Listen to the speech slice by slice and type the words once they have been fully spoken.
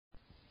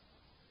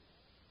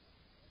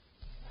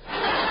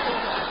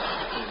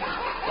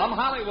From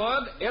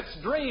Hollywood, it's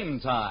Dream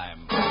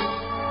Time.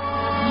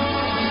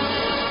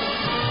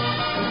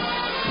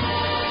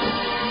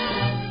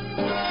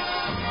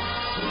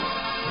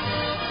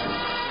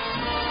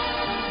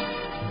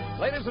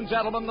 Ladies and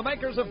gentlemen, the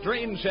makers of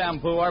Dream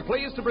Shampoo are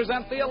pleased to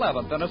present the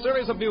 11th in a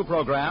series of new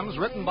programs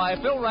written by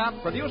Phil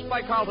Rapp, produced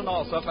by Carlton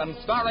Alsop, and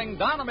starring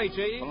Don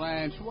Amici.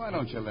 Blanche, why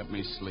don't you let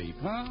me sleep,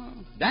 huh?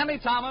 Danny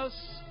Thomas,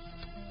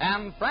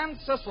 and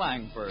Frances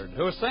Langford,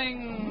 who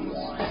sings...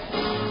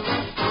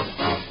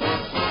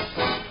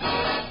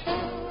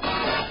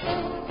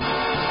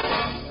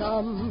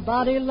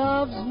 Somebody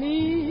loves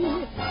me,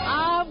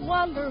 I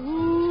wonder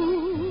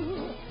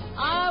who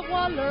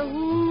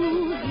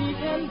he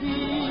can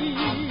be.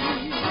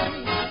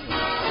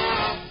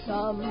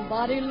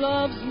 Somebody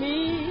loves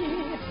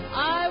me,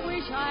 I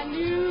wish I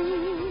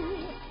knew.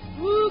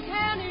 Who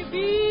can he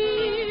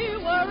be?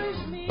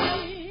 Worries me.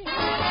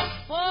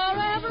 For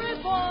every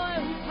boy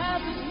who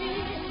passes me,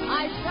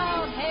 I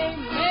shout, hey,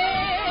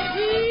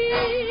 maybe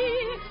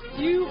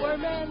you were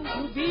meant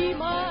to be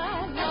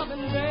my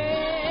loving baby.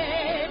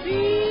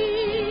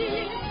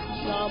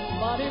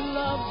 Somebody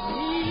loves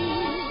me,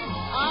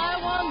 I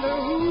wonder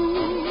who.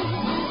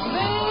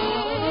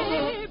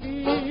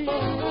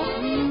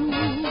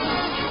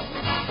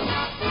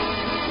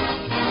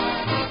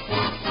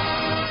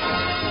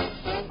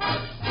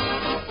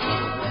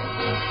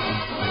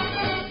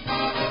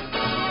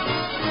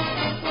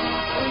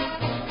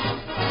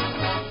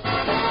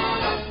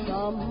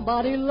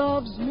 Somebody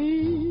loves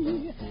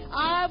me,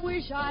 I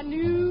wish I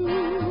knew.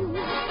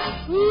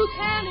 Who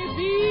can it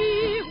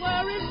be?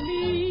 Where is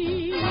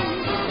me?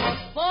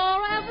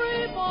 For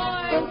every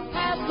boy who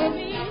passes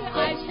me,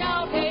 I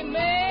shout, hey,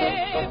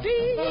 maybe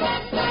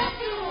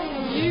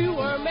you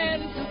were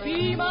meant to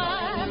be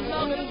my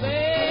loving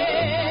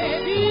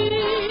baby.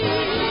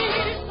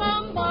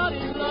 Somebody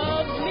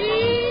loves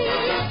me,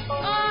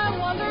 I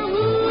wonder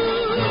who.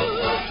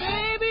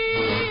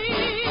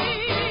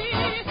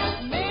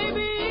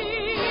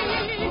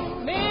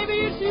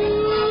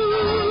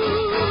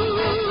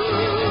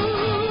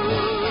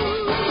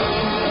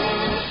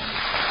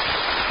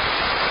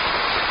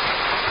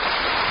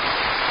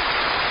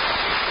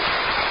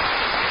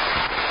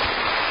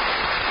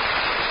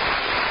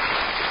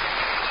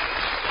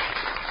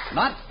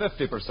 Not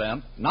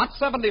 50%, not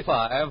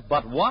 75%,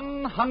 but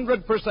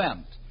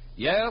 100%.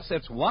 Yes,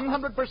 it's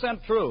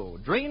 100% true.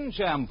 Dream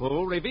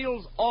Shampoo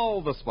reveals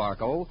all the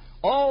sparkle,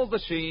 all the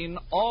sheen,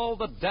 all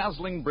the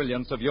dazzling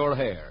brilliance of your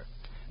hair.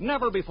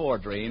 Never before,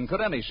 Dream, could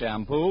any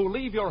shampoo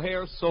leave your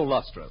hair so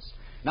lustrous.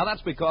 Now,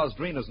 that's because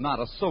Dream is not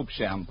a soap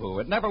shampoo.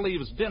 It never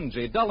leaves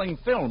dingy, dulling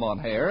film on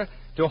hair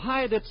to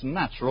hide its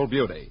natural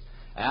beauty.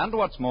 And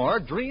what's more,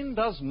 Dream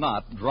does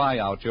not dry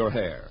out your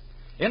hair.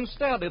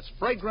 Instead, its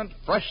fragrant,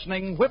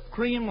 freshening whipped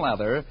cream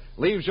lather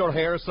leaves your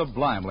hair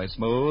sublimely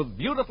smooth,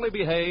 beautifully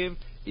behaved,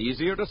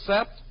 easier to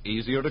set,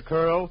 easier to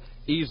curl,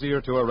 easier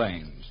to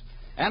arrange.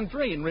 And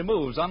Dream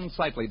removes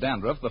unsightly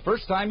dandruff the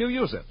first time you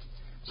use it.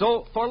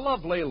 So, for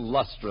lovely,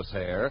 lustrous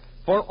hair,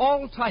 for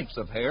all types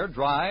of hair,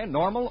 dry,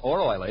 normal, or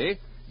oily,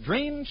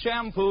 Dream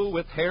Shampoo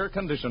with hair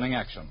conditioning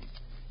action.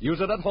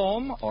 Use it at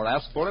home or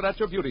ask for it at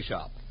your beauty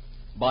shop.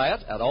 Buy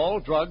it at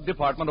all drug,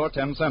 department, or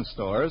 10-cent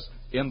stores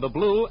in the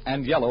blue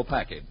and yellow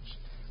package.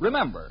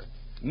 Remember,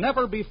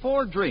 never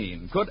before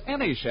Dream could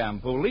any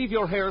shampoo leave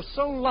your hair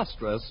so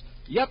lustrous,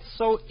 yet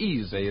so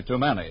easy to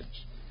manage.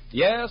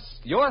 Yes,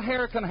 your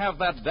hair can have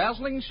that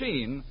dazzling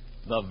sheen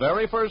the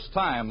very first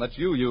time that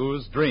you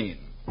use Dream.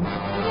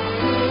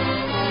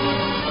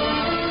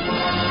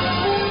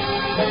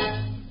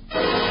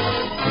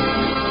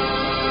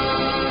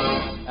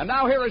 And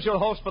now here is your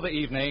host for the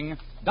evening,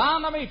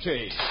 Don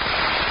Amici.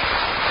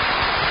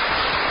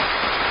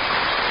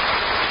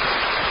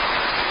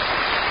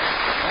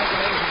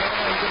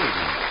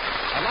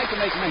 I'd like to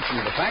make mention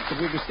of the fact that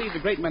we've received a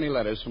great many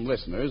letters from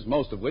listeners,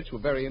 most of which were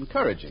very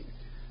encouraging.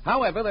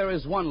 However, there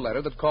is one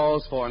letter that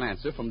calls for an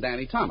answer from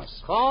Danny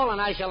Thomas. Call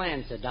and I shall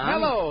answer, Don.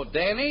 Hello,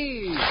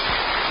 Danny.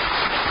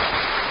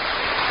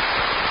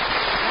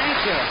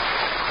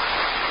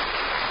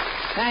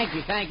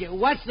 Thank you.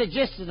 What's the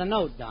gist of the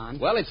note, Don?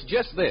 Well, it's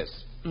just this.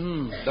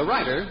 The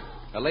writer,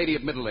 a lady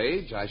of middle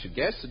age, I should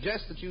guess,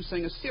 suggests that you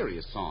sing a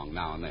serious song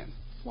now and then.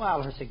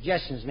 Well, her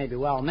suggestions may be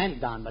well meant,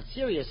 Don, but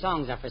serious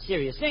songs are for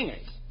serious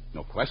singers.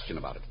 No question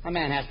about it. A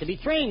man has to be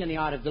trained in the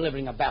art of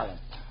delivering a ballad.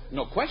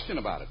 No question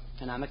about it.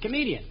 And I'm a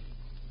comedian.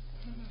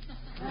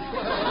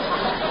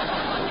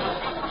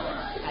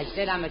 I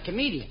said I'm a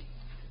comedian.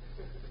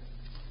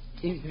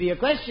 Seems to be a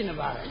question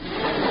about it.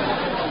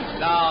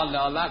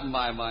 No, not in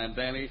my mind,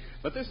 Danny.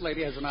 But this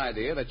lady has an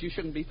idea that you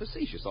shouldn't be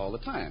facetious all the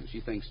time.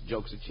 She thinks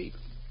jokes are cheap.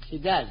 She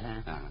does,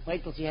 huh?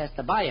 Wait till she has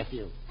to buy a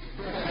few.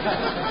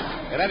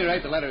 At any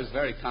rate, the letter is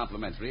very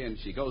complimentary, and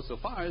she goes so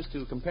far as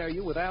to compare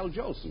you with Al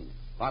Jolson,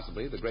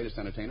 possibly the greatest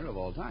entertainer of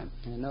all time.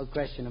 No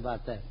question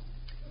about that.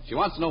 She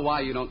wants to know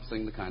why you don't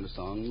sing the kind of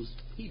songs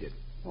he did.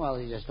 Well,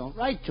 you just don't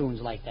write tunes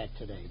like that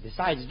today.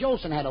 Besides,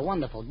 Jolson had a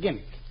wonderful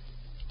gimmick.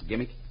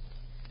 Gimmick?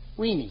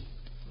 Weenie.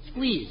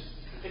 Squeeze.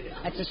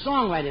 That's a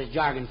songwriter's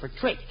jargon for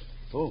trick.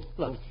 Oh.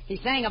 Look, he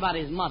sang about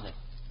his mother,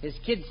 his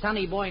kid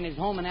Sonny Boy, and his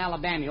home in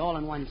Alabama all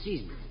in one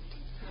season.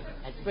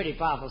 That's pretty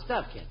powerful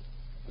stuff, kid.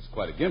 That's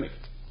quite a gimmick.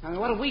 I mean,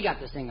 what have we got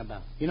to sing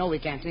about? You know we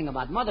can't sing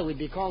about mother. We'd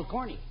be called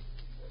corny.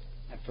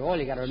 After all,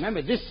 you got to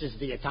remember, this is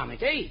the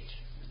atomic age.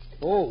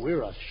 Oh,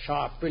 we're a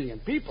sharp,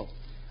 brilliant people.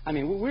 I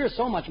mean, we're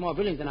so much more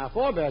brilliant than our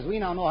forebears, we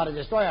now know how to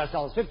destroy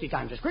ourselves 50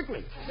 times as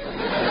quickly.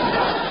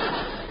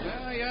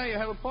 Yeah, you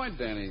have a point,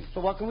 Danny.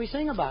 So what can we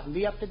sing about and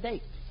be up to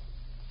date?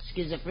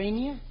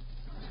 Schizophrenia?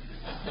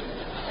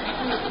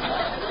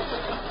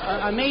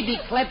 or maybe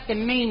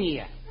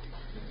kleptomania.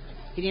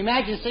 Can you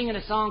imagine singing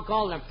a song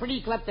called A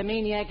Pretty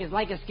Kleptomaniac is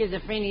Like a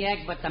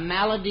Schizophreniac, but the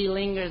malady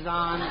lingers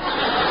on?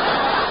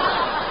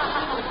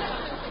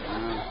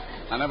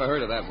 I never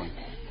heard of that one.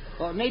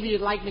 Or maybe you'd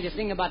like me to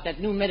sing about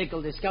that new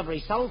medical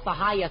discovery,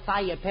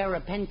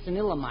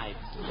 sulfahydrothioparapentanylamide.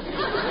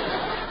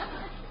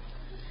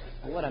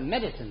 What a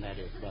medicine that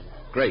is, brother.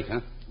 Great,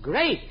 huh?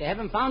 Great. They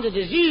haven't found a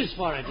disease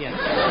for it yet.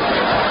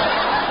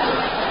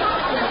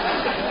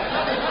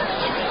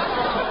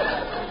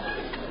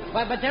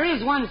 But there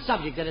is one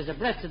subject that is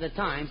abreast of the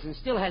times and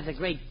still has a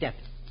great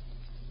depth.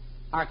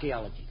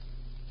 Archaeology.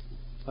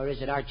 Or is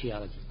it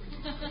archaeology?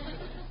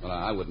 Well,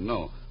 I wouldn't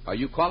know. Are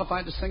you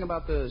qualified to sing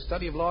about the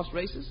study of lost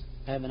races?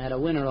 I haven't had a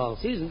winner all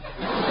season. But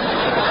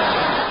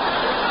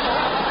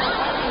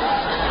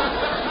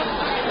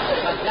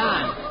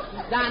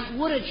Don,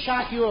 would it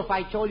shock you if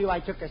I told you I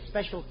took a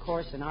special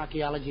course in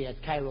archaeology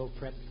at Cairo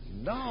Prep?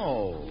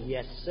 No.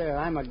 Yes, sir.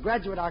 I'm a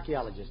graduate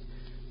archaeologist.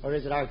 Or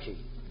is it Archie?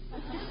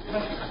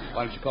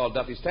 Why don't you call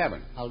Duffy's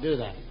Tavern? I'll do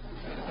that.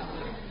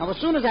 Now, as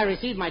soon as I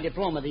received my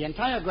diploma, the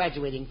entire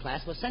graduating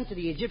class was sent to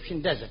the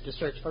Egyptian desert to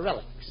search for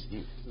relics.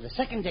 The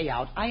second day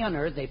out, I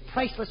unearthed a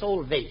priceless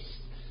old vase.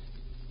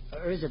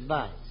 Or is it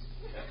vase?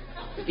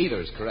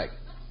 Either is correct.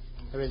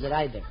 Or is it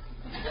either?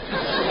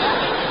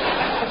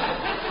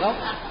 Well,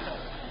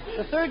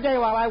 the third day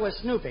while I was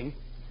snooping,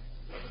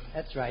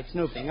 that's right,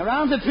 snooping,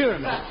 around the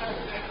pyramid,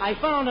 I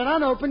found an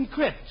unopened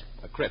crypt.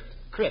 A crypt?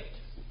 Crypt.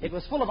 It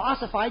was full of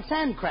ossified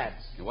sand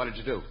crabs. And what did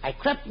you do? I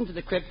crept into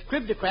the crypt,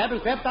 cribbed a crab, and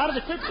crept out of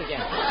the crypt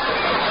again.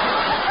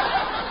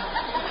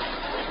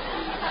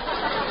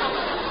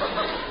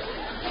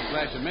 I'm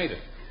glad you made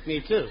it.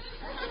 Me too.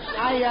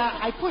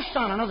 I pushed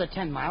on another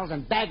 10 miles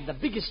and bagged the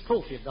biggest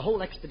trophy of the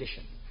whole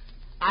expedition.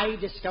 I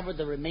discovered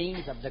the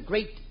remains of the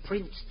great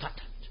Prince Tut.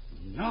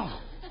 No.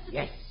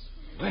 Yes.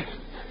 Where?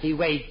 He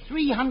weighed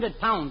 300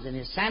 pounds in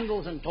his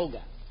sandals and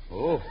toga.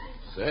 Oh,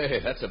 say,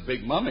 that's a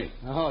big mummy.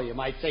 Oh, you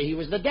might say he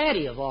was the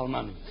daddy of all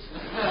mummies.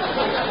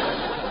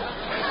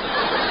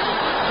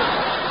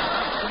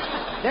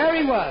 There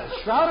he was,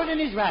 shrouded in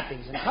his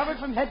wrappings and covered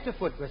from head to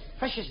foot with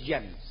precious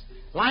gems,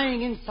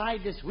 lying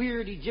inside this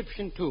weird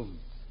Egyptian tomb.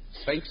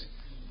 Sphinx?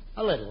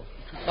 A little.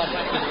 But what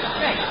can you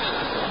expect?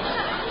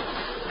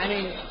 I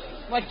mean,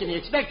 what can you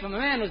expect from a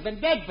man who's been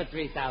dead for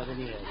 3,000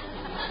 years?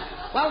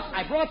 Well,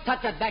 I brought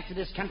Tut-Tut back to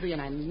this country,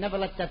 and I never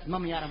let that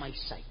mummy out of my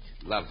sight.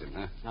 Loved him,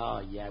 huh? Oh,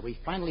 yeah. We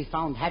finally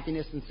found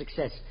happiness and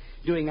success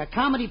doing a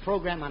comedy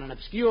program on an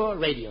obscure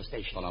radio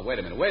station. Well, now, wait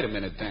a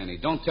minute, Danny.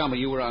 Don't tell me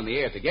you were on the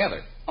air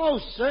together. Oh,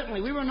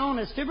 certainly. We were known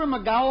as Fibber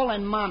McGowell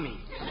and Mommy.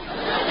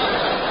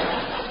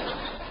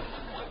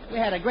 We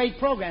had a great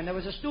program. There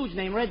was a stooge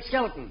named Red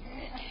Skeleton.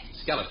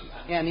 Skeleton?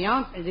 Yeah,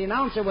 and the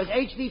announcer was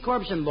H.V.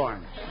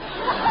 Corbsenborn.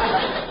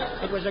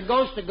 It was a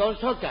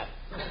ghost-to-ghost hookup.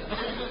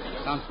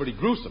 Sounds pretty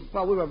gruesome.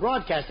 Well, we were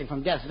broadcasting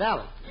from Death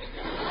Valley.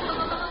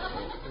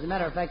 As a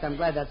matter of fact, I'm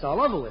glad that's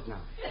all over with now.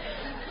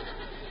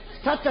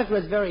 Tut-Tut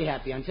was very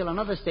happy until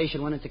another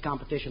station went into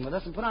competition with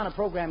us and put on a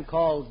program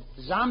called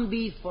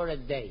Zombie for a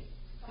Day.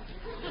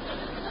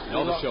 You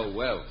know the show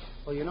well.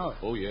 Oh, you know it?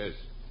 Oh, yes.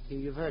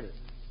 You've heard it?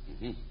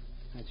 Mm-hmm.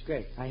 That's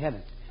great. I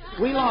haven't.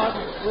 We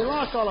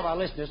lost all of our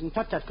listeners, and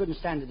Tut-Tut couldn't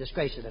stand the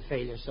disgrace of the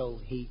failure, so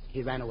he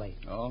ran away.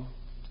 Oh?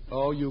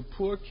 Oh, you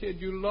poor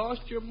kid. You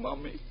lost your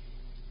mummy.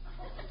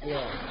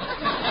 Yeah.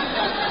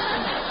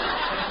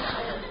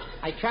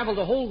 I traveled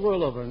the whole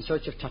world over in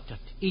search of Tut-Tut.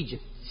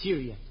 Egypt,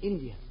 Syria,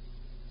 India.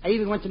 I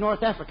even went to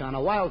North Africa on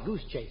a wild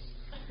goose chase.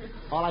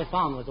 All I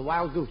found was a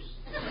wild goose.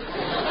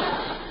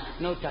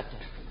 No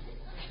Tut-Tut.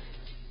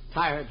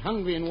 Tired,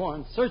 hungry, and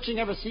worn, searching,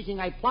 ever seeking,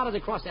 I plodded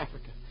across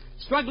Africa,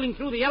 struggling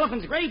through the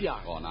elephant's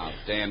graveyard. Oh, now,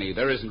 Danny,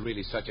 there isn't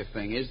really such a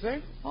thing, is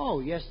there? Oh,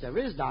 yes, there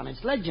is, Don.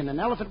 It's legend. An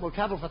elephant will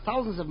travel for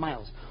thousands of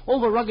miles,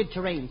 over rugged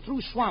terrain,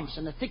 through swamps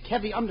and the thick,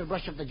 heavy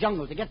underbrush of the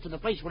jungle to get to the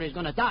place where he's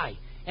going to die.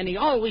 And he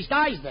always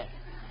dies there.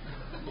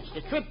 It's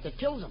the trip that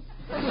kills him.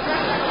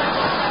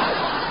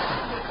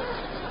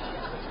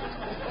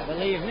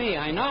 Believe me,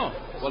 I know.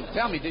 Well,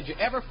 tell me, did you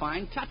ever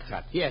find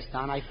Tut-Tut? Yes,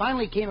 Don. I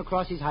finally came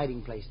across his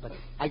hiding place, but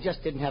I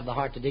just didn't have the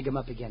heart to dig him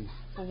up again.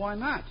 Well, why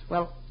not?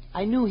 Well,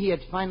 I knew he had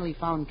finally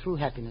found true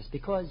happiness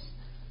because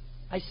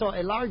I saw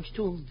a large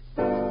tomb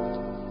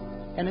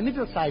and a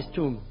middle-sized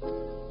tomb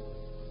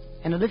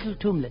and a little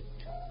tomblet.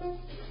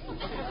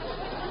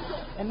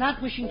 And not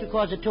wishing to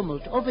cause a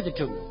tumult over the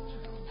tomb,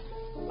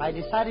 I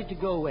decided to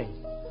go away,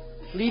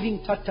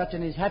 leaving Tut-Tut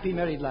in his happy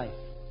married life.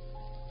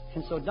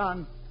 And so,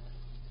 Don,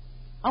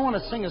 I want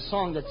to sing a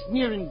song that's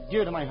near and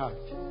dear to my heart.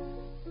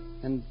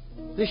 And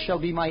this shall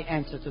be my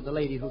answer to the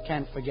lady who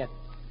can't forget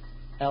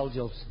Al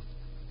Jolson.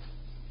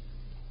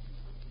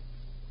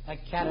 A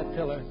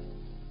caterpillar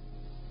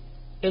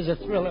is a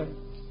thriller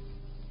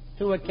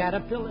to a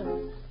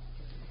caterpillar.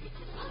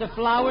 The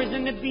flowers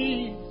and the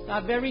bees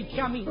are very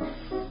chummy.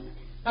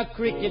 A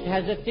cricket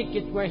has a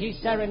ticket where he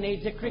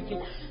serenades a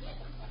cricket.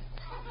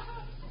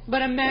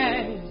 But a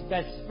man's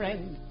best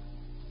friend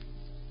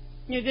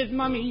is his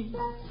mummy.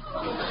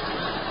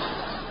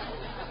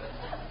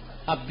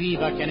 A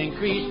beaver can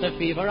increase the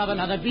fever of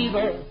another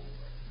beaver.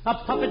 A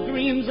puppet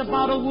dreams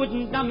about a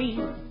wooden dummy.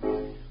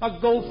 A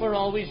gopher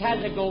always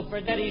has a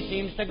gopher that he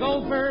seems to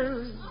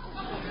gopher.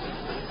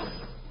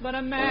 But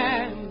a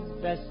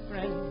man's best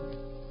friend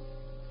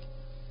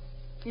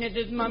is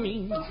his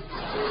mummy.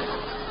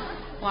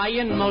 Why,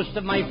 in most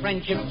of my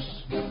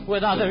friendships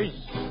with others,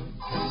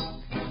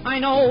 I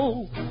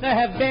know there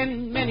have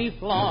been many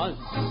flaws.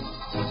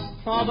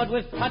 Oh, but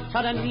with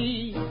Tut-Tut and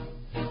me,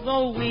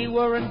 though we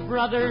weren't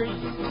brothers,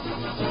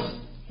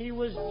 he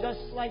was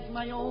just like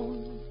my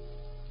own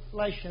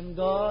flesh and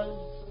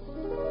gauze.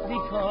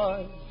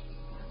 Because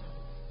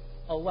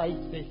a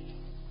whitefish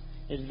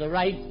is the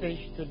right fish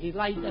to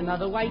delight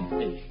another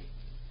whitefish.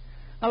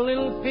 A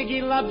little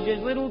piggy loves his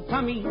little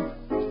tummy.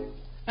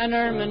 An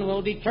ermine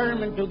will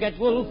determine to get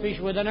wolfish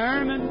with an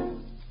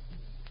ermine.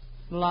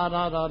 La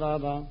da da da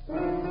da.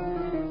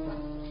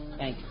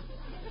 Thank you.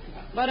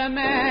 But a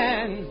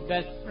man's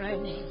best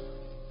friend is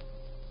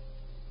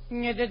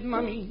his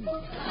mummy.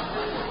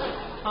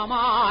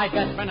 My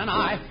best friend and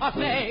I are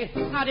say,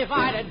 not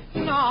divided,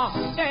 no,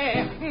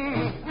 say,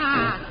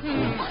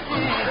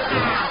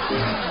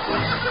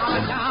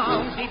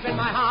 down deep in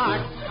my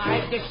heart,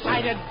 I've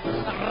decided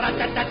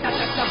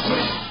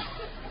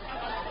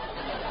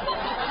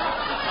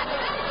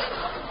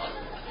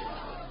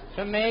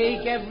to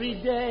make every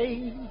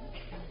day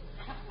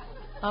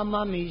a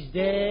mummy's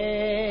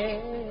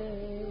day.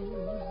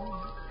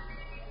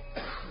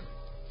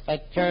 A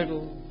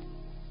turtle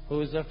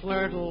who's a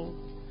flirtle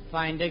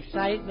find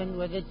excitement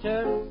with a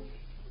turtle.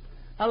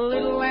 A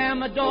little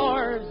lamb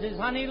adores his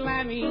honey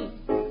lammy.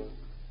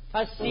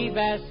 A sea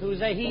bass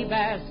who's a he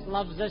bass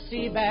loves a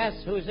sea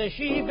bass who's a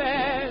she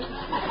bass.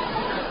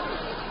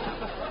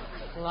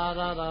 La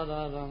da da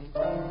da da.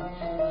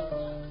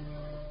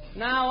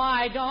 Now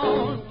I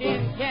don't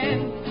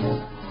intend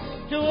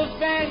to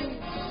offend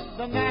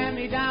the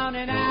mammy down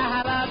in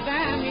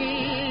Alabama,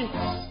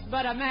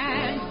 but a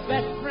man's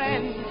best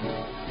friend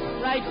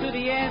right to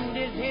the end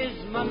is his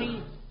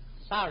mummy.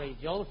 Sorry,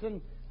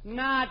 Jolson,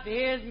 not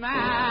his mammy.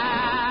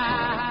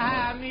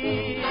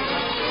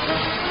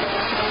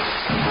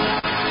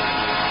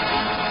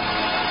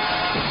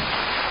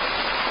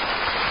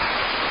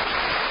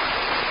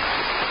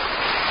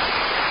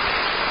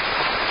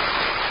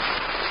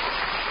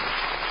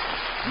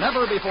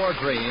 Never before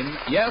Drene,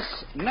 yes,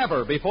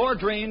 never before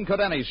Drene could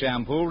any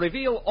shampoo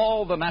reveal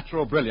all the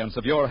natural brilliance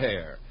of your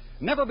hair.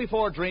 Never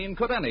before Drene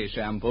could any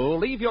shampoo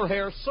leave your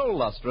hair so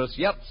lustrous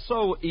yet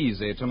so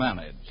easy to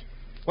manage.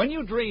 When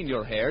you Drene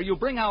your hair, you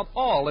bring out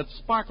all its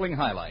sparkling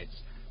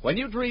highlights. When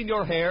you Drene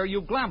your hair,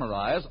 you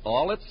glamorize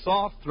all its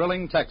soft,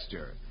 thrilling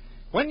texture.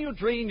 When you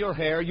Drene your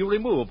hair, you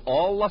remove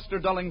all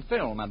luster-dulling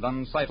film and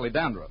unsightly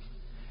dandruff.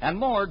 And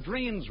more,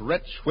 Drene's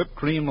rich whipped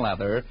cream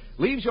lather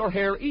leaves your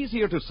hair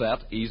easier to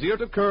set, easier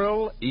to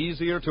curl,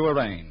 easier to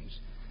arrange.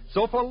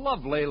 So for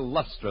lovely,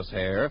 lustrous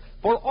hair,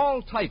 for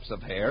all types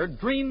of hair,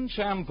 Drene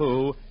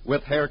shampoo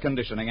with hair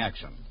conditioning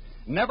action.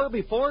 Never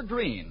before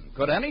Drene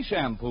could any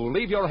shampoo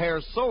leave your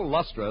hair so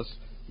lustrous,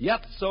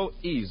 yet so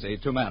easy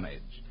to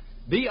manage.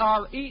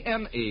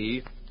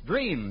 D-R-E-N-E,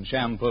 Drene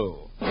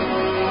shampoo.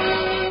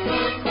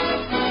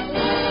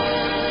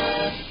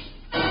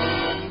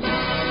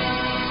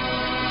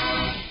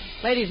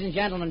 Ladies and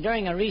gentlemen,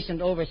 during a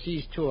recent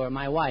overseas tour,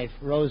 my wife,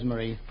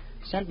 Rosemary,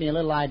 sent me a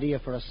little idea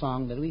for a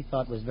song that we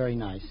thought was very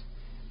nice.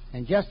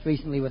 And just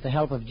recently, with the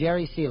help of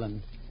Jerry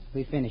Seelan,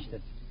 we finished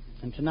it.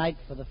 And tonight,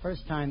 for the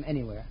first time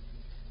anywhere,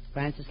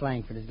 Francis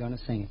Langford is going to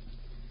sing it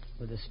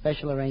with a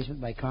special arrangement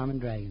by Carmen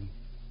Dragon.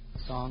 The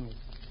song is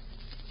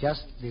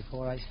Just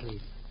Before I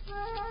Sleep.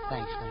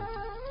 Thanks,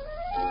 Francis.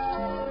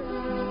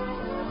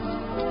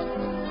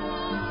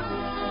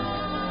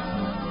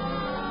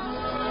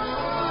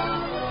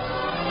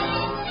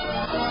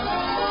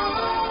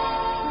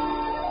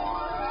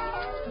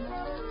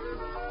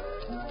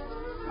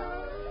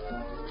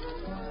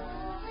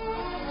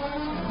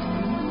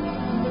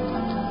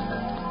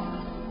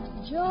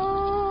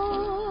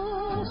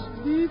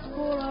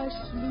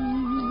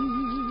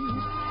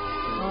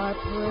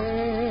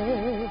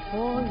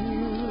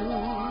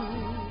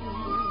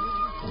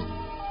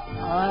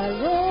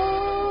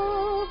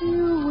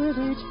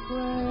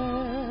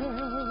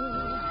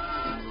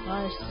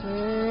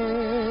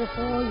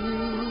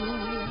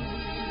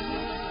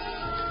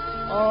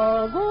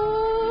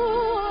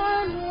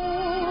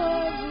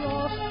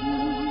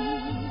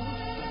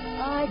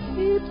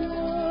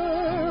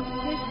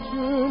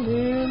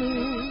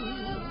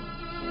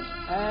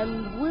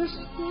 And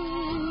whisper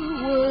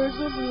words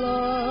of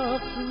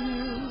love to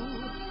you.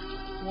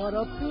 What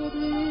a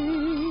pity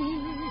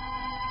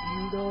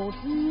you don't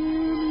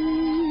hear me.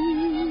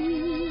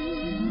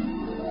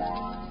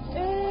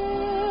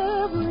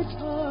 Every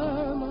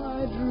time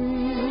I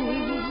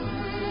dream,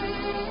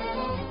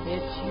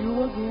 it's you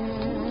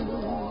again.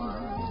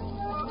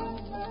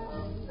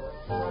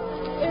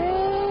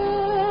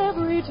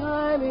 Every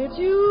time it's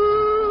you,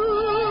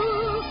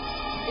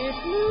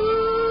 it's you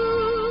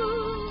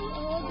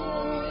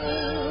again.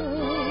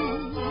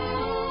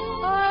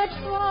 I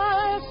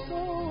try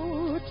so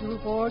to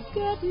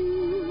forget you.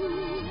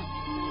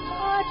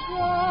 I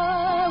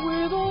try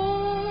with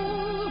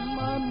all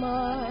my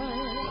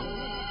might,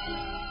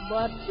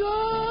 but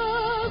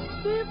just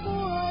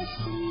before I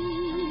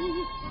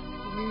sleep,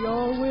 we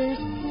always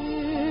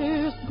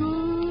kiss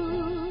goodnight.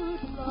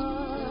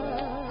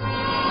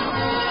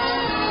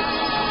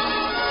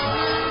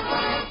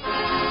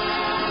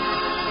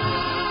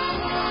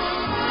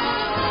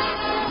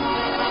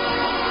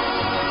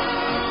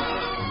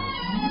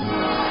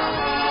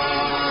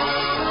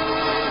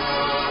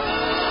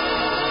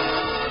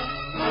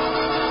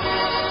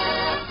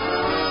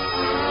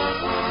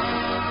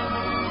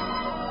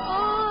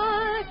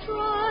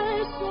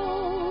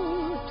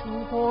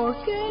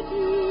 Forget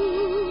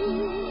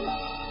you.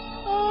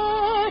 I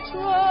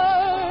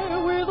try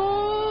with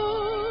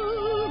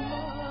all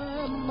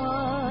my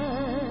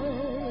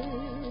might,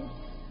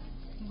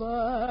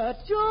 but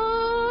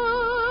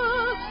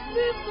just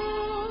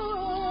before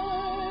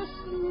I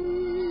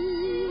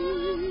sleep,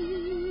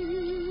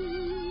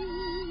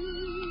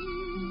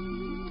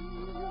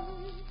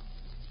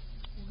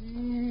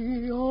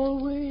 we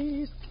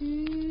always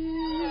kiss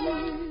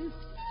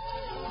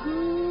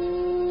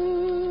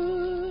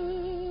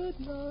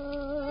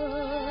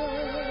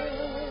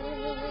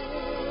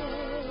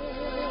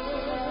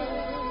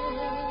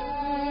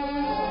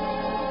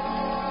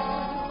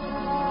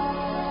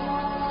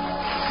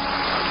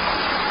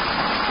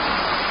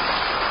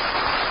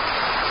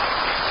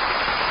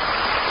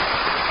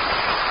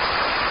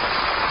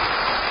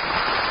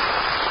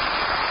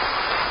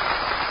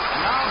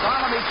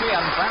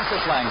and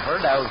Francis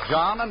Langford as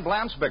John and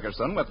Blanche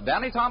Bickerson with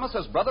Danny Thomas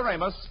as Brother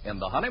Amos in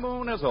The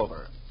Honeymoon is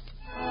Over.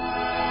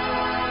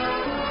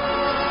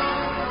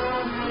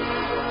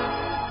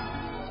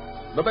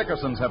 The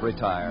Bickersons have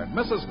retired.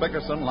 Mrs.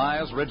 Bickerson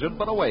lies rigid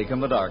but awake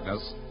in the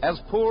darkness as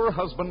poor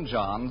husband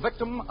John,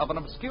 victim of an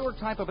obscure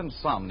type of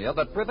insomnia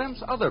that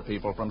prevents other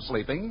people from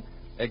sleeping,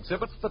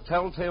 exhibits the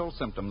telltale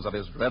symptoms of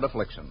his dread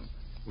affliction.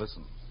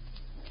 Listen.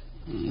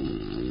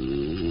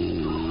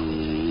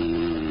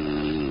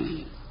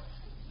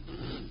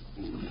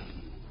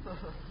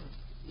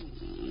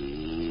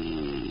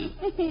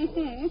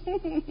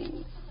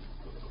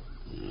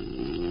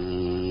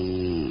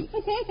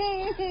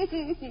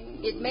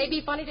 It may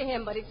be funny to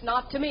him, but it's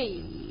not to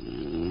me.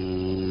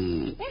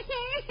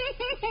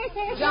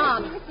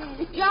 John,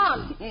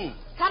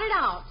 cut it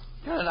out.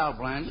 Cut it out,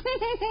 Blanche.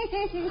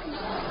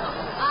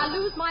 I'll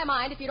lose my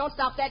mind if you don't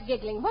stop that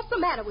giggling. What's the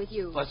matter with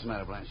you? What's the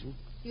matter, Blanche?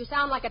 You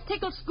sound like a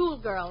tickled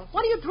schoolgirl.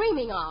 What are you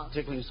dreaming of?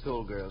 Tickling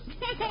schoolgirls.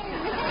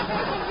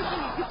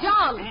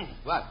 John.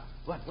 What?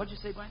 What'd you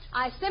say, Blanche?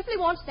 I simply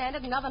won't stand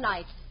it another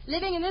night.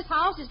 Living in this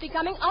house is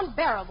becoming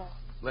unbearable.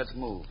 Let's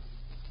move.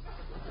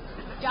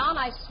 John,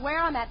 I swear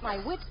I'm at my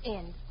wit's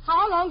end.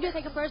 How long do you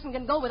think a person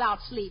can go without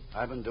sleep?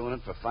 I've been doing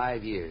it for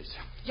 5 years.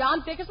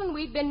 John Bickerson,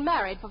 we've been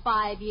married for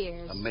 5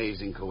 years.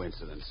 Amazing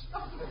coincidence.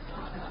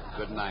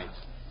 Good night.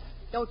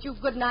 Don't you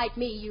good night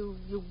me, you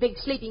big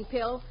sleeping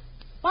pill.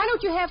 Why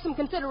don't you have some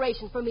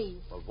consideration for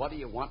me? Well, what do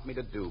you want me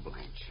to do,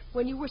 Blanche?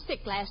 When you were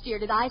sick last year,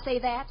 did I say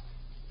that?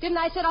 Didn't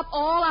I sit up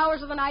all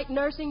hours of the night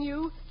nursing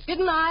you?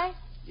 Didn't I?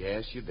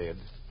 Yes, you did.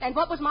 And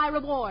what was my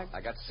reward?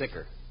 I got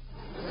sicker.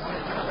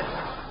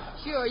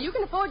 Sure, you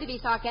can afford to be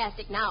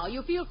sarcastic now.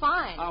 You feel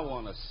fine. I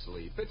want to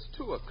sleep. It's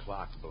 2:00,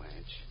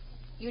 Blanche.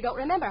 You don't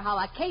remember how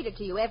I catered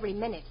to you every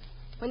minute.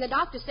 When the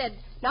doctor said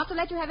not to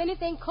let you have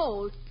anything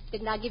cold,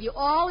 didn't I give you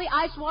all the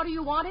ice water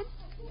you wanted?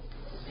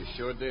 You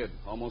sure did.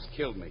 Almost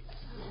killed me.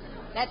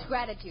 That's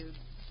gratitude.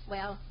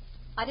 Well,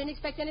 I didn't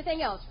expect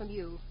anything else from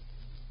you.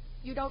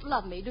 You don't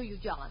love me, do you,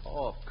 John?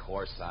 Oh, of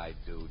course I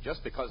do.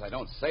 Just because I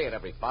don't say it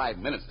every 5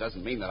 minutes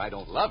doesn't mean that I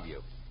don't love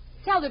you.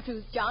 Tell the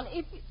truth, John.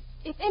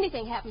 If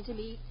anything happened to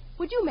me,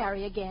 would you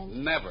marry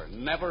again? Never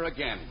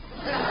again.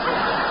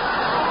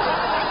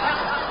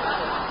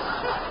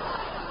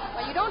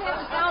 Well, you don't have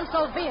to sound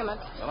so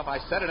vehement. Well, if I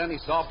said it any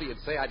softer,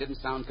 you'd say I didn't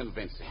sound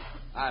convincing.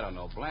 I don't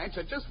know, Blanche.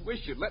 I just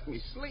wish you'd let me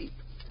sleep.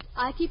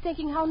 I keep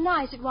thinking how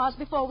nice it was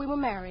before we were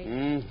married.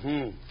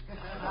 Mm-hmm.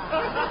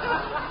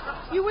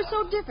 You were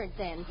so different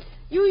then.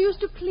 You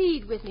used to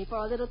plead with me for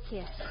a little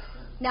kiss.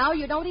 Now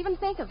you don't even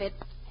think of it.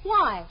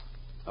 Why?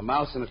 A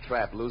mouse in a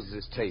trap loses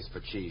his taste for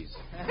cheese.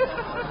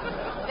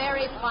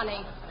 Very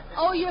funny.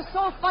 Oh, you're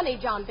so funny,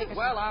 John Bickerson.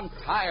 Well, I'm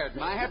tired,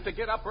 and I have to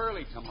get up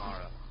early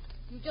tomorrow.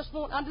 You just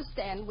won't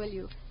understand, will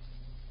you?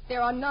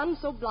 There are none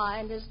so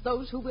blind as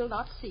those who will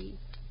not see.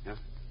 Yeah?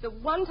 The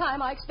one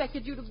time I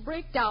expected you to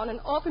break down and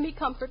offer me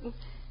comfort,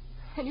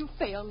 and you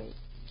failed me.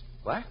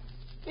 What?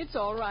 It's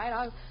all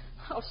right.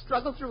 I'll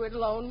struggle through it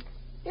alone.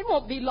 It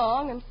won't be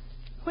long, and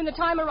when the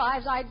time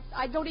arrives,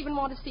 I don't even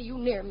want to see you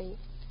near me.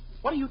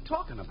 What are you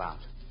talking about?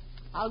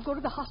 I'll go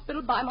to the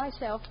hospital by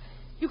myself.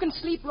 You can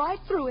sleep right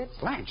through it.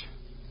 Blanche,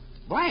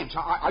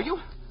 are you...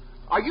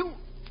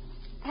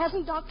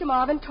 Hasn't Dr.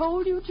 Marvin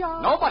told you,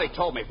 John? Nobody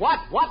told me. What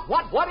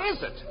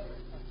is it?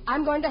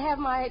 I'm going to have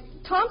my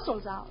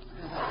tonsils out.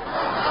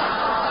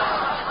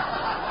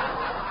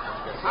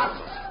 Your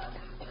tonsils?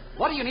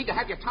 What do you need to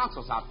have your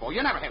tonsils out for?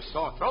 You never have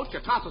sore throats.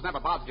 Your tonsils never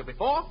bothered you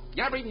before.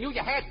 You never even knew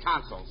you had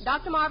tonsils.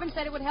 Dr. Marvin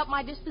said it would help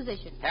my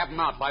disposition. Have them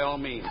out, by all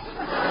means.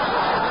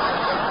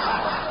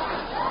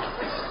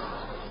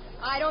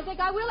 I don't think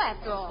I will,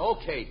 after all.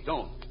 Okay,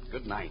 don't.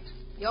 Good night.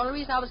 The only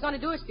reason I was going to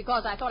do it is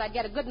because I thought I'd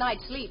get a good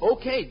night's sleep.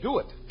 Okay, do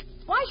it.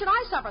 Why should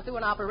I suffer through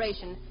an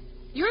operation?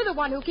 You're the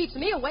one who keeps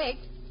me awake.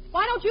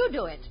 Why don't you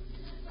do it?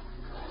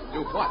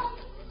 Do what?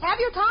 Have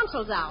your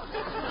tonsils out.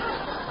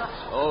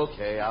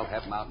 Okay, I'll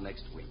have them out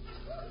next week.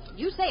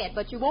 You say it,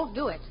 but you won't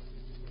do it.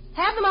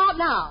 Have them out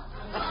now.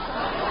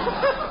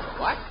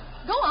 What?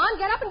 Go on,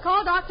 get up and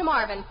call Dr.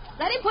 Marvin.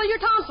 Let him pull your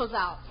tonsils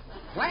out.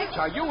 Blanche,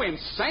 are you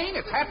insane?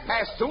 It's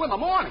 2:30 in the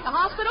morning. The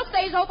hospital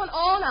stays open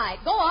all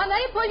night. Go on, let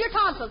him pull your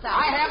tonsils out.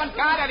 I haven't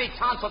got any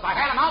tonsils. I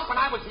had them out when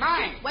I was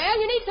 9. Well,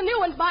 you need some new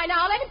ones by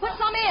now. Let him put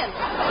some in.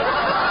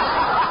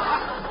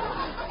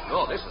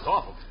 Oh, this is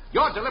awful.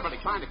 You're deliberately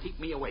trying to keep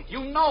me awake.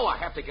 You know I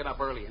have to get up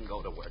early and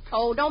go to work.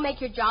 Oh, don't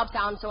make your job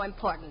sound so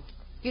important.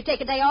 If you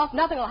take a day off,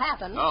 nothing will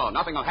happen. No,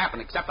 nothing will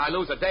happen except I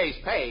lose a day's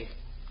pay.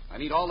 I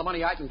need all the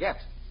money I can get.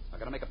 I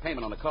got to make a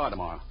payment on the car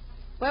tomorrow.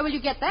 Where will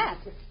you get that?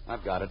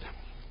 I've got it.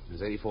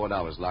 There's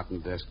 $84 locked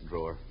in the desk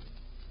drawer.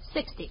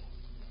 60.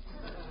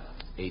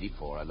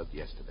 84. I looked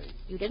yesterday.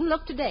 You didn't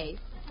look today.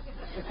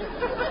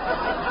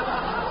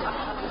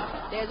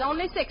 There's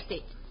only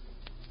 60.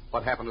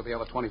 What happened with the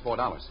other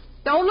 $24?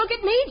 Don't look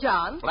at me,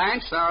 John.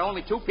 Blanche, there are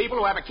only 2 people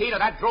who have a key to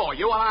that drawer.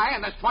 You and I,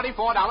 and there's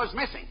 $24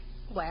 missing.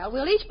 Well,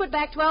 we'll each put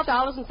back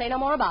 $12 and say no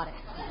more about it.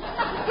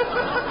 How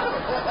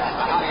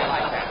do you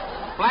like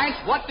that?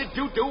 Blanche, what did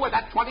you do with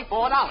that $24?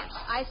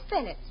 I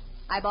spent it.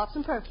 I bought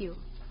some perfume.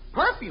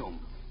 Perfume?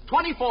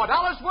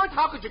 $24 worth?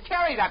 How could you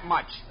carry that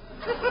much?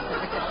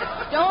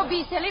 Don't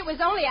be silly. It was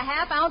only a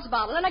half-ounce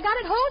bottle, and I got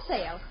it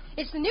wholesale.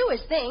 It's the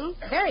newest thing.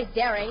 Very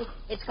daring.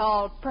 It's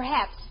called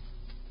Perhaps.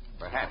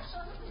 Perhaps.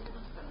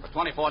 For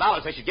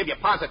 $24, they should give you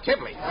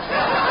Positively. Well,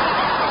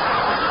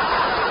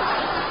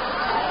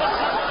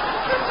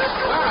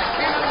 I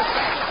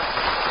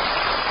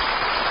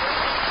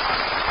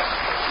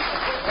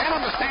can't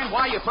understand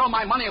why you throw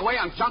my money away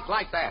on junk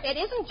like that. It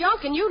isn't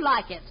junk, and you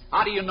like it.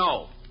 How do you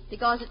know?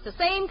 Because it's the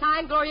same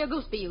kind Gloria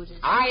Gooseby uses.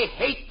 I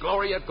hate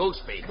Gloria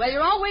Gooseby. Well,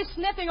 you're always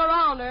sniffing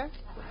around her.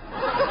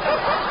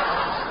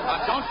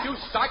 Don't you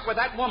start with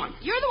that woman.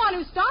 You're the one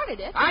who started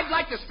it. I'd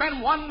like to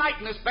spend one night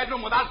in this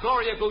bedroom without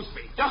Gloria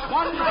Gooseby. Just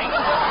one night.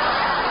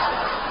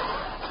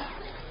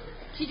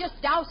 She just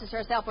douses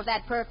herself with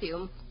that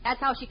perfume.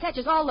 That's how she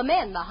catches all the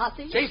men, the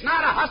hussy. She's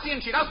not a hussy,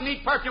 and she doesn't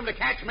need perfume to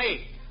catch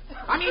me.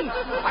 I mean,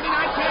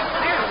 I can't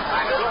stand the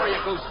sight of Gloria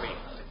Gooseby.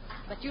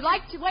 But you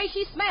like the way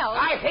she smells.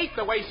 I hate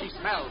the way she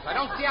smells. I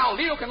don't see how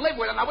Leo can live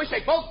with her, and I wish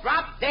they both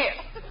dropped dead.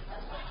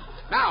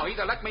 Now,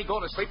 either let me go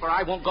to sleep or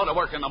I won't go to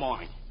work in the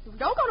morning.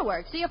 Don't go to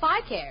work. See if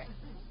I care.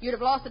 You'd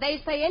have lost a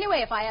day's pay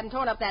anyway if I hadn't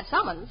torn up that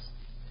summons.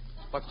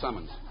 What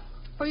summons?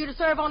 For you to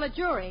serve on a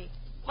jury.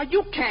 Well,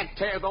 you can't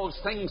tear those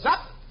things up.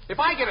 If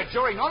I get a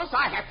jury notice,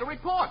 I have to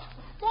report.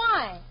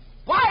 Why?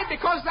 Why?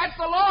 Because that's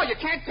the law. You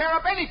can't tear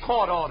up any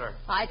court order.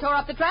 I tore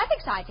up the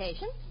traffic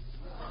citation.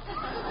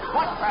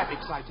 What traffic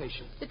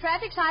citation? The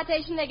traffic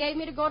citation they gave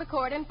me to go to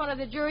court in front of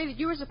the jury that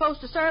you were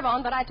supposed to serve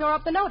on, but I tore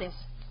up the notice.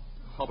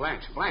 Oh,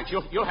 Blanche,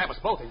 you'll have us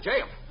both in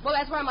jail. Well,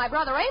 that's where my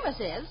brother Amos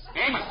is.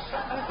 Amos?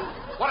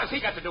 What has he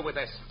got to do with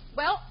this?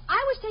 Well, I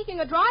was taking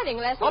a driving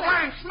lesson. Oh,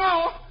 Blanche,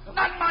 no.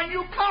 Not my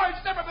new car.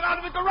 It's never been out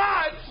of the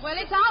garage. Well,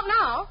 it's out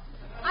now.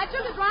 I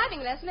took a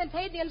driving lesson and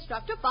paid the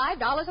instructor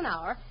 $5 an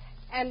hour,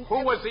 and...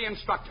 Who was the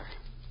instructor?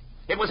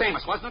 It was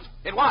Amos, wasn't it?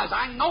 It was.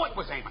 I know it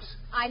was Amos.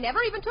 I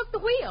never even took the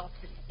wheel.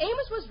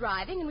 Amos was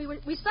driving, and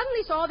we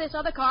suddenly saw this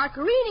other car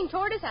careening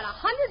toward us at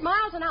 100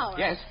 miles an hour.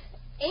 Yes.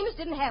 Amos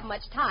didn't have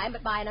much time,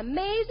 but by an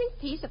amazing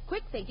piece of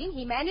quick thinking,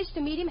 he managed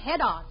to meet him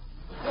head on.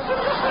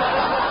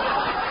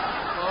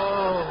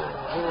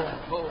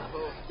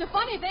 The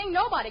funny thing,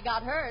 nobody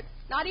got hurt.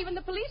 Not even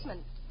the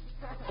policeman.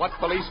 What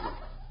policeman?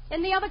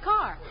 In the other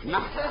car.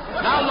 Now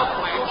look,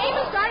 Blanche.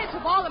 Amos started to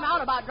bawl them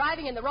out about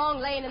driving in the wrong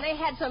lane, and they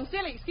had some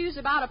silly excuse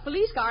about a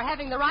police car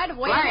having the right of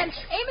way. Blanche.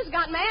 And Amos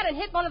got mad and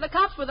hit one of the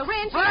cops with a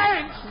wrench.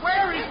 Blanche,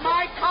 where is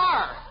my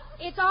car?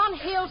 It's on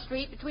Hill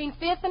Street between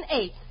 5th and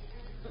 8th.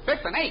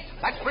 5th and 8th?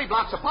 That's 3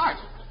 blocks apart.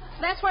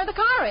 That's where the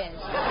car is.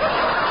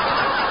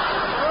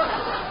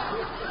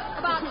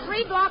 About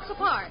 3 blocks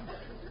apart.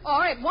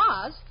 Or it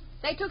was.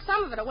 They took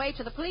some of it away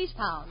to the police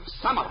pound.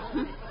 Some of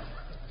it?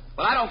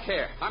 Well, I don't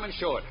care. I'm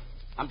insured.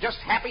 I'm just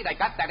happy they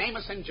got that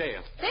Amos in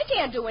jail. They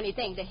can't do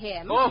anything to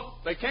him. Oh,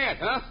 they can't,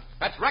 huh?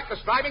 That's reckless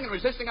driving and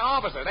resisting an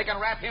officer. They can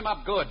wrap him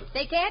up good.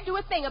 They can't do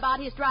a thing about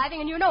his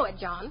driving, and you know it,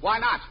 John. Why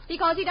not?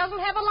 Because he doesn't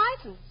have a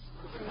license.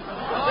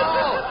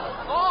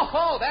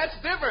 that's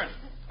different.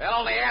 They'll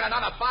only add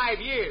another 5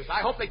 years.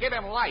 I hope they give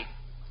him life.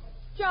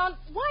 John,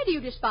 why do you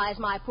despise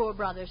my poor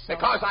brother so?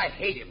 Because I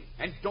hate him.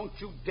 And don't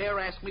you dare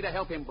ask me to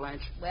help him,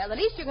 Blanche. Well, the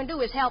least you can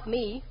do is help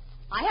me.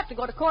 I have to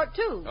go to court,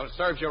 too. Well, it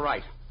serves you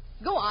right.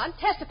 Go on,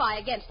 testify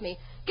against me.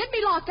 Get me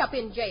locked up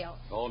in jail.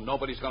 Oh,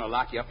 nobody's going to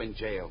lock you up in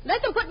jail.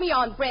 Let them put me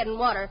on bread and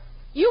water.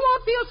 You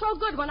won't feel so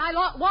good when I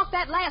walk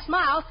that last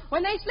mile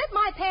when they slip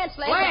my pants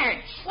leg.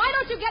 Blanche! Why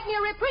don't you get me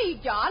a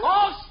reprieve, John?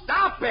 Oh,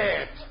 stop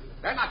it!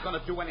 They're not going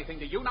to do anything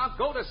to you. Now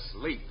go to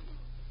sleep.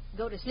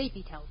 Go to sleep,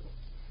 he tells me.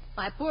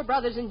 My poor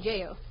brother's in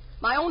jail.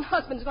 My own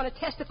husband's going to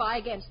testify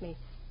against me.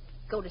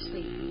 Go to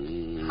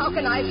sleep. How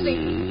can I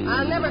sleep?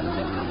 I'll never...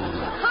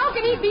 How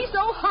can he be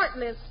so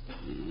heartless?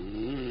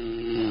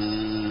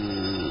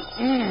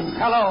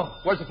 Hello.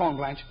 Where's the phone,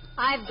 Blanche?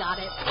 I've got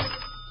it.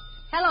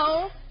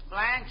 Hello?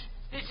 Blanche,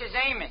 this is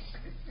Amos.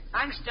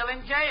 I'm still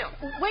in jail.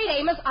 Wait,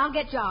 Amos. I'll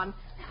get John.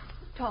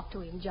 Talk to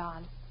him,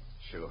 John.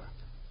 Sure.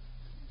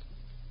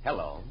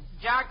 Hello.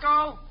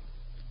 Jocko?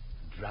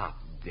 Drop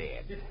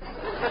dead.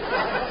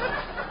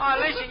 Oh,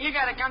 listen, you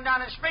got to come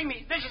down and spring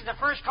me. This is the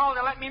first call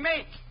they let me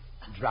make.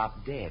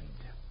 Drop dead.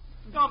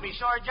 Don't be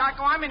sorry,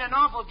 Jocko. I'm in an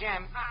awful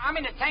jam. I'm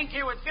in a tank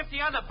here with 50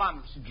 other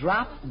bums.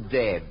 Drop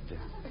dead.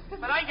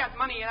 But I got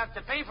money enough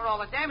to pay for all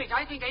the damage.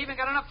 I think I even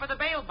got enough for the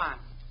bail bond.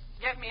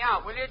 Get me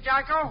out, will you,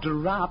 Jocko?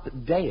 Drop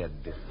dead.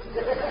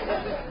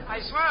 I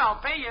swear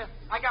I'll pay you.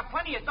 I got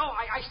plenty of dough.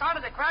 I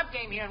started the crab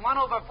game here and won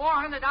over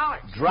 $400.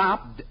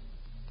 Drop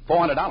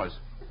 $400.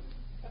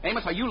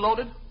 Amos, are you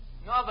loaded?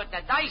 No, but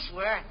the dice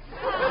were.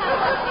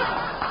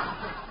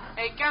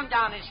 Hey, come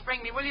down and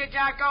spring me, will you,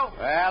 Jocko?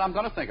 Well, I'm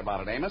going to think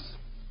about it, Amos.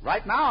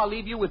 Right now, I'll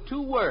leave you with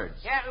 2 words.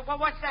 Yeah, well,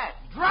 what's that?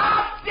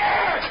 Drop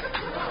dead!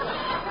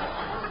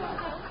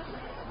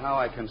 Now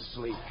I can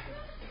sleep.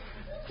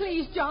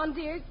 Please, John,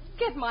 dear,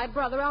 get my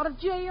brother out of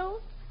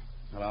jail.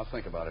 Well, I'll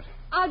think about it.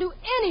 I'll do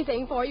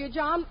anything for you,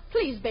 John.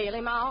 Please bail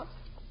him out.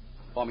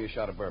 Pour me a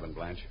shot of bourbon,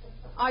 Blanche.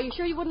 Are you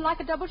sure you wouldn't like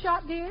a double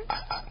shot, dear?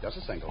 Just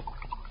a single.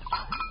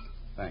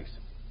 Thanks.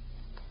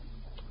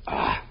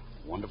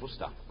 Wonderful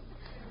stuff.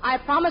 I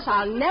promise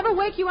I'll never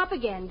wake you up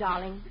again,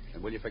 darling.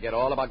 And will you forget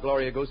all about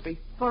Gloria Gooseby?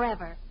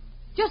 Forever.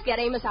 Just get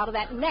Amos out of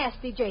that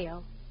nasty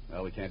jail.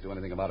 Well, we can't do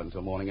anything about it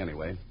until morning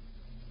anyway.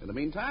 In the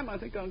meantime, I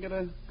think I'll get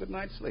a good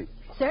night's sleep.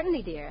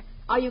 Certainly, dear.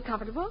 Are you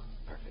comfortable?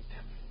 Perfect.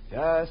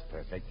 Just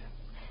perfect.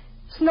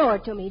 Snore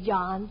to me,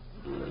 John.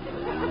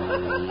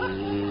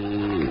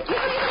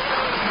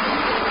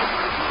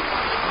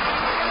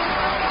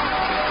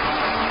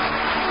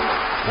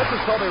 This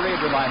is Toby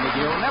Reed reminding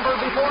you, never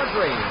before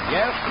dream.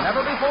 Yes,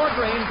 never before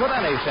dream could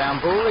any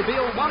shampoo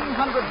reveal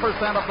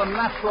 100% of the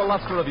natural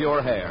luster of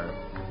your hair.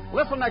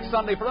 Listen next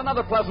Sunday for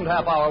another pleasant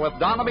half hour with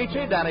Don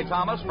Amici, Danny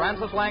Thomas,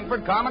 Francis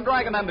Langford, Carmen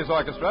Dragon, and his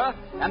orchestra.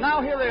 And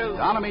now here is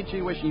Don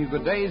Amici wishing you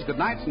good days, good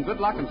nights, and good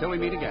luck until we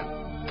meet again.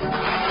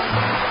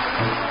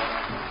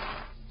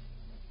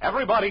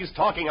 Everybody's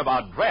talking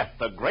about Dreft,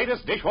 the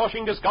greatest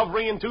dishwashing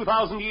discovery in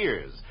 2,000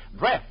 years.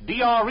 Dreft,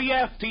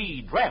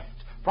 D-R-E-F-T, Dreft.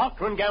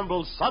 Procter &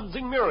 Gamble's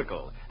sudsing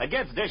miracle. It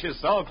gets dishes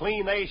so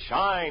clean they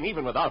shine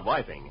even without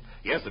wiping.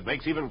 Yes, it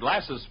makes even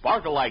glasses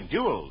sparkle like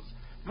jewels.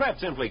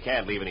 Dreft simply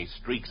can't leave any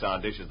streaks on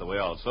dishes the way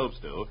all soaps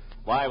do.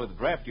 Why, with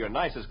Dreft, your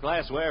nicest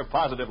glassware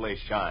positively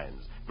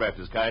shines. Dreft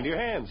is kind to your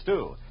hands,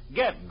 too.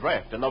 Get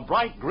Dreft in the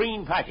bright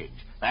green package.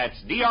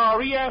 That's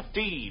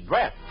D-R-E-F-T,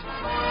 Dreft.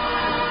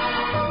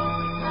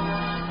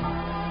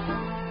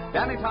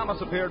 Danny Thomas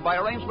appeared by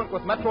arrangement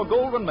with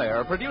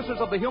Metro-Goldwyn-Mayer, producers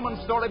of the human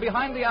story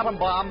behind the atom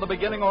bomb, the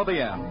beginning or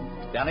the end.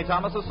 Danny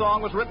Thomas's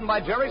song was written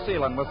by Jerry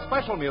Seelan with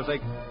special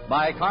music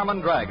by Carmen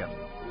Dragon.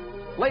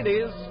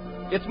 Ladies,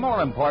 it's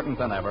more important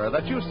than ever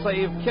that you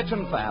save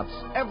kitchen fats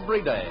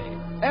every day,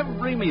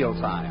 every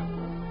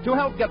mealtime. To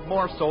help get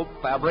more soap,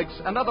 fabrics,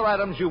 and other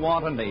items you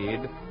want and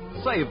need,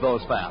 save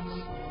those fats.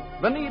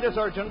 The need is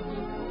urgent,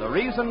 the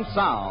reason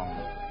sound.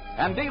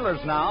 And dealers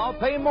now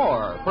pay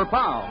more per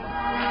pound.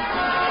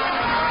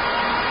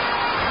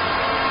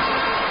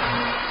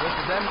 This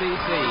is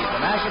NBC, the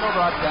National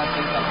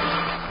Broadcasting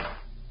Company.